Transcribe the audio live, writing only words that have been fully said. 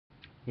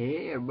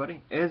Hey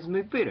everybody, it's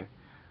me Peter.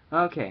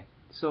 Okay,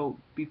 so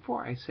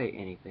before I say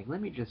anything,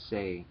 let me just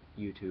say,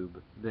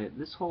 YouTube, that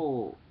this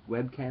whole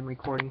webcam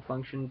recording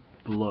function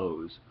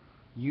blows.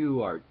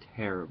 You are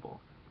terrible.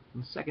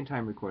 I'm the second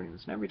time recording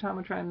this, and every time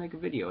I try and make a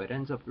video, it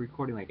ends up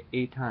recording like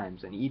 8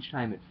 times, and each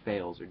time it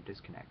fails or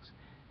disconnects.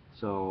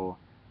 So,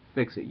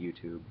 fix it,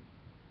 YouTube.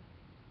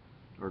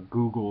 Or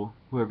Google,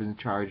 whoever's in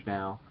charge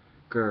now.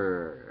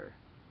 Grrr.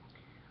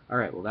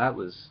 Alright, well that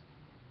was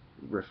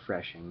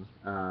refreshing.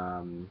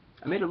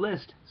 I made a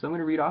list, so I'm going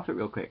to read off it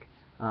real quick.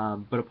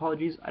 But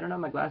apologies, I don't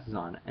have my glasses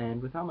on,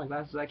 and without my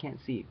glasses I can't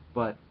see,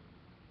 but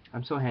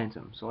I'm so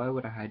handsome, so why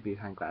would I hide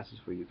behind glasses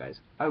for you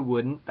guys? I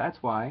wouldn't, that's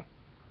why.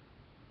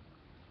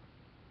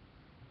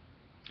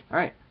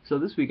 Alright, so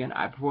this weekend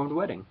I performed a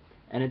wedding,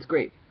 and it's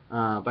great.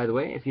 By the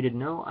way, if you didn't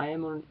know, I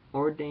am an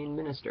ordained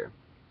minister,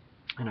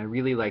 and I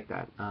really like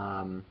that.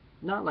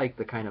 Not like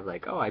the kind of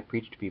like, oh, I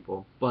preach to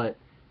people, but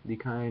the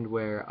kind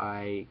where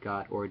I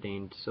got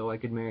ordained so I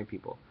could marry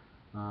people.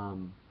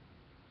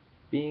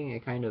 Being a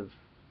kind of,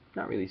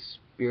 not really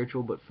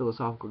spiritual, but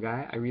philosophical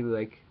guy, I really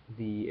like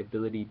the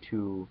ability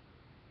to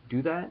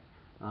do that,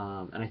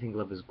 and I think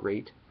love is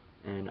great,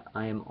 and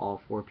I am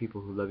all for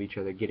people who love each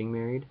other getting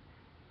married.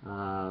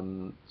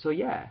 So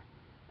yeah,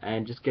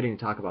 and just getting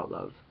to talk about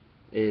love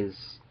is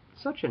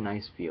such a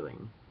nice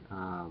feeling,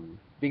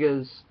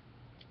 because,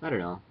 I don't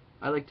know,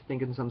 I like to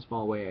think in some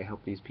small way I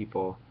help these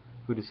people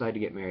who decide to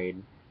get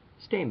married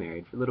stay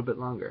married for a little bit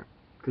longer.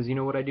 Because you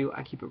know what I do?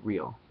 I keep it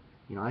real.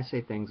 You know, I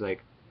say things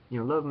like, you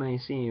know, love may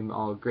seem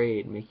all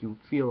great and make you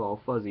feel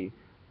all fuzzy,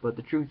 but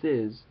the truth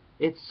is,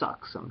 it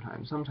sucks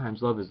sometimes.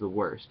 Sometimes love is the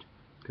worst.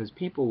 Because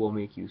people will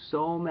make you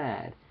so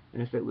mad,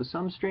 and if it was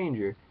some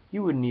stranger,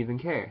 you wouldn't even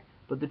care.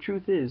 But the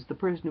truth is, the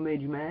person who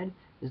made you mad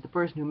is the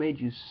person who made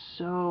you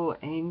so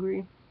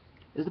angry,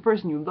 is the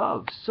person you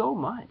love so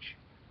much.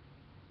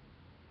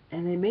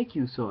 And they make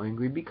you so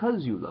angry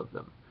because you love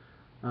them.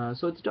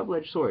 So it's a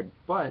double-edged sword,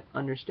 but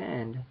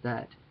understand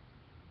that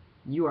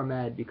you are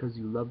mad because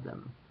you love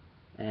them,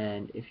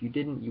 and if you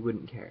didn't, you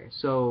wouldn't care.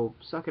 So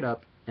suck it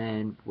up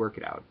and work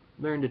it out.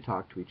 Learn to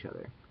talk to each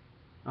other.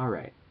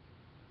 Alright.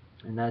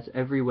 And that's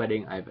every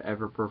wedding I've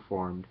ever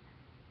performed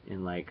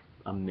in like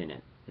a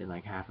minute, in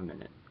like half a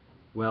minute.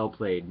 Well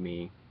played,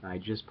 me. I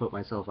just put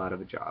myself out of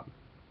a job.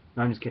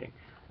 No, I'm just kidding.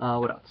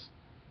 What else?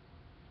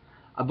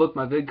 I booked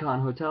my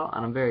Vidcon Hotel,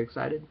 and I'm very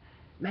excited.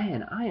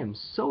 Man, I am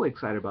so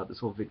excited about this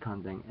whole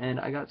VidCon thing, and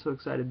I got so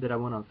excited that I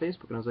went on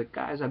Facebook and I was like,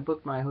 guys, I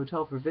booked my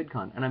hotel for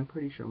VidCon, and I'm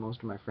pretty sure most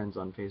of my friends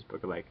on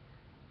Facebook are like,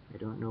 I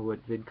don't know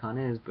what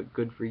VidCon is, but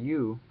good for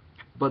you.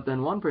 But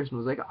then one person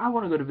was like, I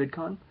want to go to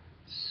VidCon,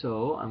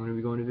 so I'm going to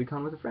be going to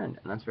VidCon with a friend,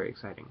 and that's very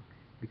exciting,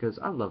 because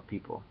I love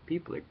people.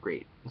 People are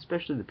great,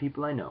 especially the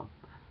people I know,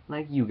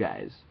 like you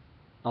guys,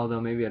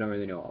 although maybe I don't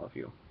really know all of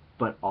you,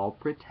 but I'll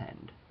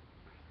pretend.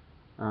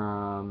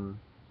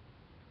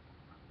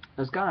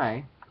 This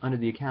guy, under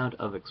the account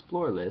of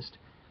Explorelist,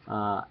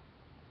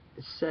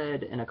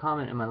 said in a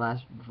comment in my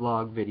last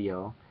vlog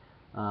video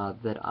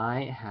that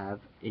I have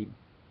a,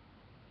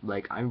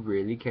 like, I'm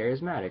really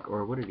charismatic,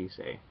 or what did he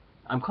say?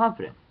 I'm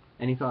confident,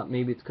 and he thought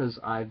maybe it's because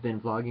I've been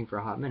vlogging for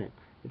a hot minute.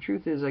 The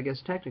truth is, I guess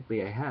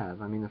technically I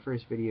have. I mean, the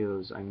first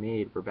videos I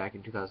made were back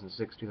in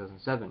 2006,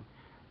 2007,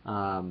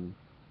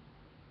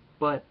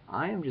 but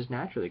I am just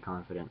naturally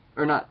confident,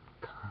 or not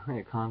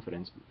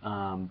confidence,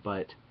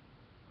 but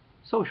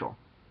social.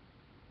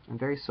 I'm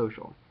very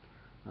social,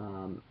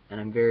 and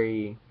I'm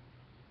very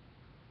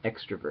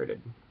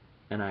extroverted,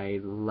 and I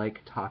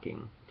like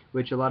talking,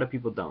 which a lot of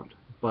people don't.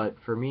 But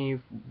for me,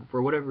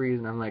 for whatever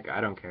reason, I'm like,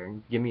 I don't care.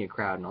 Give me a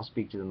crowd, and I'll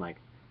speak to them like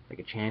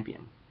a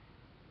champion,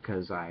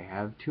 because I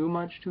have too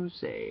much to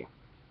say,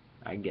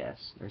 I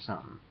guess, or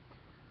something.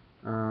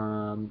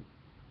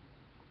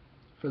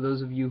 For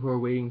those of you who are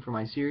waiting for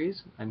my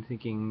series, I'm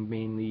thinking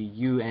mainly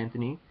you,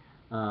 Anthony,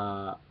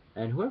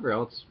 and whoever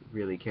else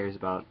really cares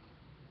about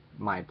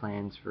my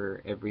plans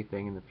for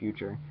everything in the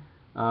future.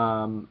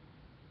 I'm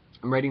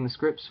writing the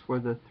scripts for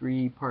the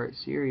 3-part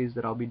series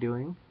that I'll be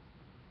doing.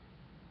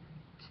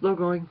 Slow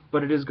going,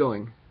 but it is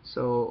going.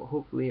 So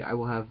hopefully I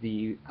will have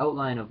the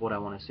outline of what I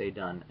want to say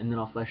done, and then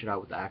I'll flesh it out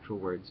with the actual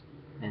words,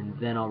 and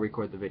then I'll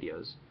record the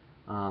videos.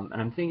 And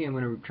I'm thinking I'm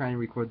going to try and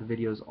record the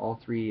videos all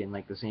 3 in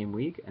like the same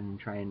week, and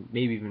try and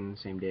maybe even the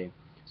same day,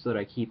 so that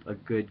I keep a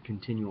good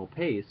continual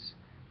pace.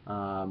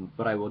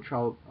 But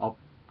I'll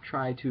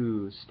try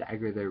to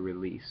stagger their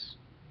release.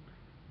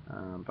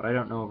 But I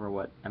don't know over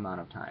what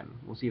amount of time.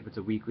 We'll see if it's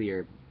a weekly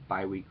or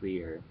bi-weekly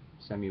or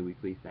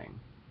semi-weekly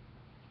thing.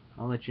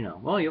 I'll let you know.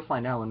 Well, you'll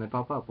find out when they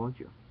pop up, won't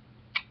you?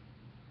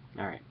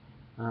 Alright.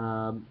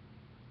 I'm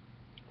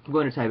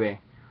going to Taipei.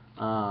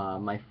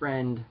 My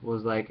friend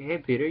was like, hey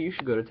Peter, you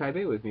should go to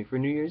Taipei with me for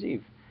New Year's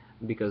Eve,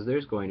 because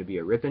there's going to be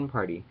a rip-in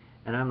party.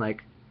 And I'm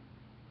like,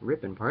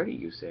 rip-in party,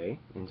 you say,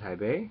 in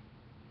Taipei?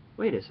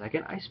 Wait a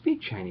second, I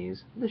speak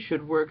Chinese. This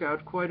should work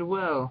out quite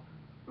well.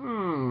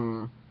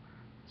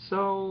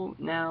 So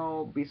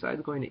now,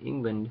 besides going to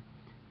England,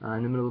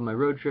 in the middle of my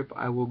road trip,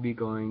 I will be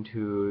going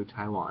to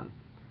Taiwan,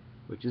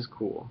 which is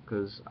cool,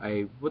 because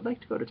I would like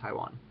to go to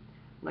Taiwan.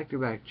 like to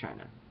go back to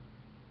China.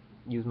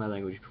 Use my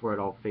language before it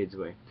all fades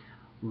away.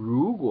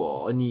 如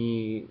果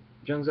你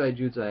正在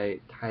住在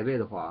台北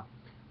的话，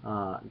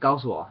告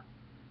诉我，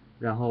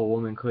然后我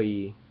们可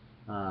以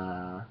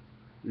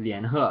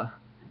联合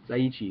在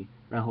一起，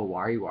然后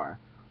玩一玩，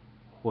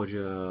或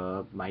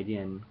者买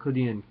点喝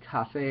点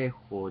咖啡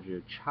或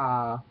者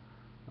茶，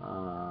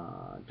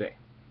对。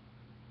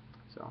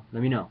So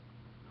let me know.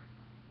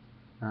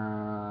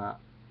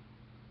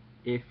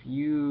 If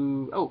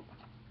you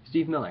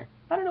Steve Miller.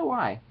 I don't know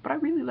why, but I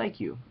really like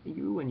you.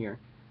 You and your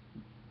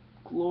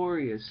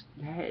glorious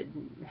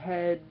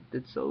head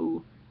that's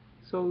so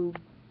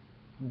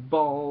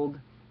bald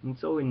and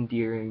so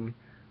endearing.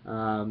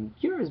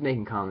 You're always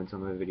making comments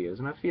on my videos,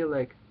 and I feel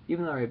like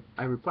even though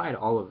I reply to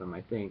all of them,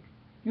 I think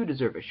you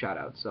deserve a shout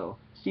out. So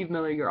Steve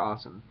Miller, you're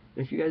awesome.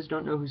 And if you guys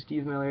don't know who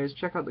Steve Miller is,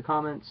 check out the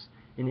comments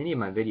in any of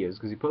my videos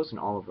because he posts in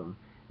all of them.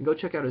 And go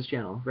check out his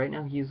channel. Right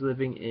now he's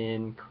living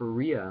in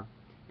Korea,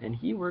 and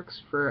he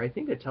works for I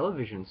think a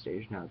television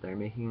station out there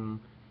making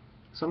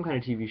some kind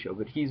of TV show,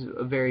 but he's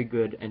a very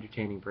good,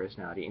 entertaining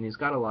personality, and he's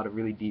got a lot of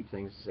really deep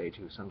things to say,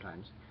 too,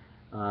 sometimes.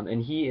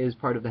 And he is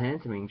part of the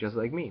Handsoming, just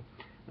like me,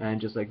 and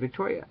just like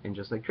Victoria, and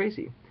just like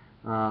Tracy,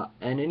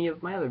 and any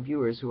of my other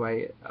viewers who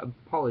I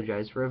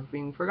apologize for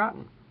being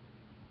forgotten.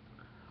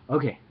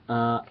 Okay,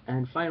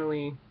 and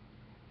finally,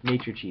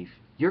 Nature Chief,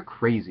 you're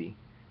crazy.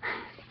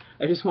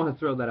 I just want to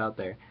throw that out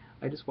there.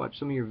 I just watched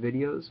some of your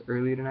videos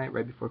earlier tonight,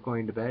 right before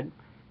going to bed,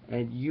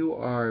 and you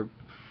are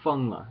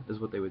fengle, is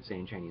what they would say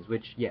in Chinese,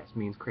 which, yes,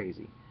 means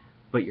crazy,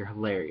 but you're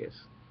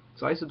hilarious.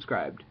 So I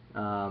subscribed,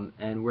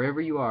 and wherever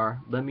you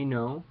are, let me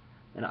know,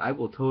 and I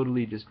will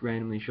totally just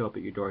randomly show up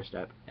at your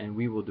doorstep, and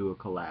we will do a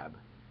collab,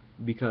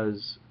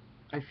 because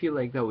I feel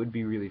like that would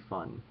be really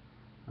fun.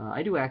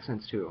 I do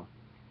accents too,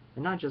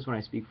 and not just when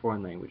I speak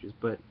foreign languages,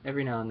 but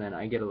every now and then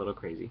I get a little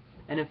crazy.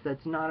 And if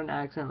that's not an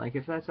accent, like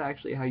if that's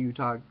actually how you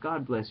talk,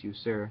 God bless you,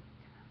 sir.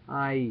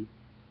 I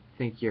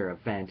think you're a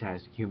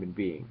fantastic human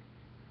being.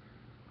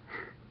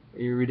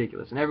 You're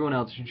ridiculous. And everyone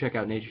else should check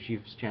out Nature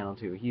Chief's channel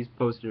too. He's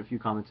posted a few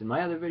comments in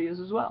my other videos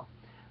as well.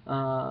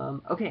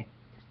 Okay,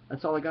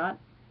 that's all I got,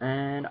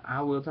 and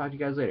I will talk to you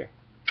guys later.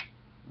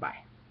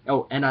 Bye.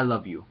 Oh, and I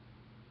love you.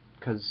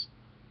 Because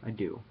I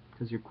do.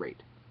 Because you're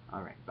great.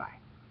 Alright, bye.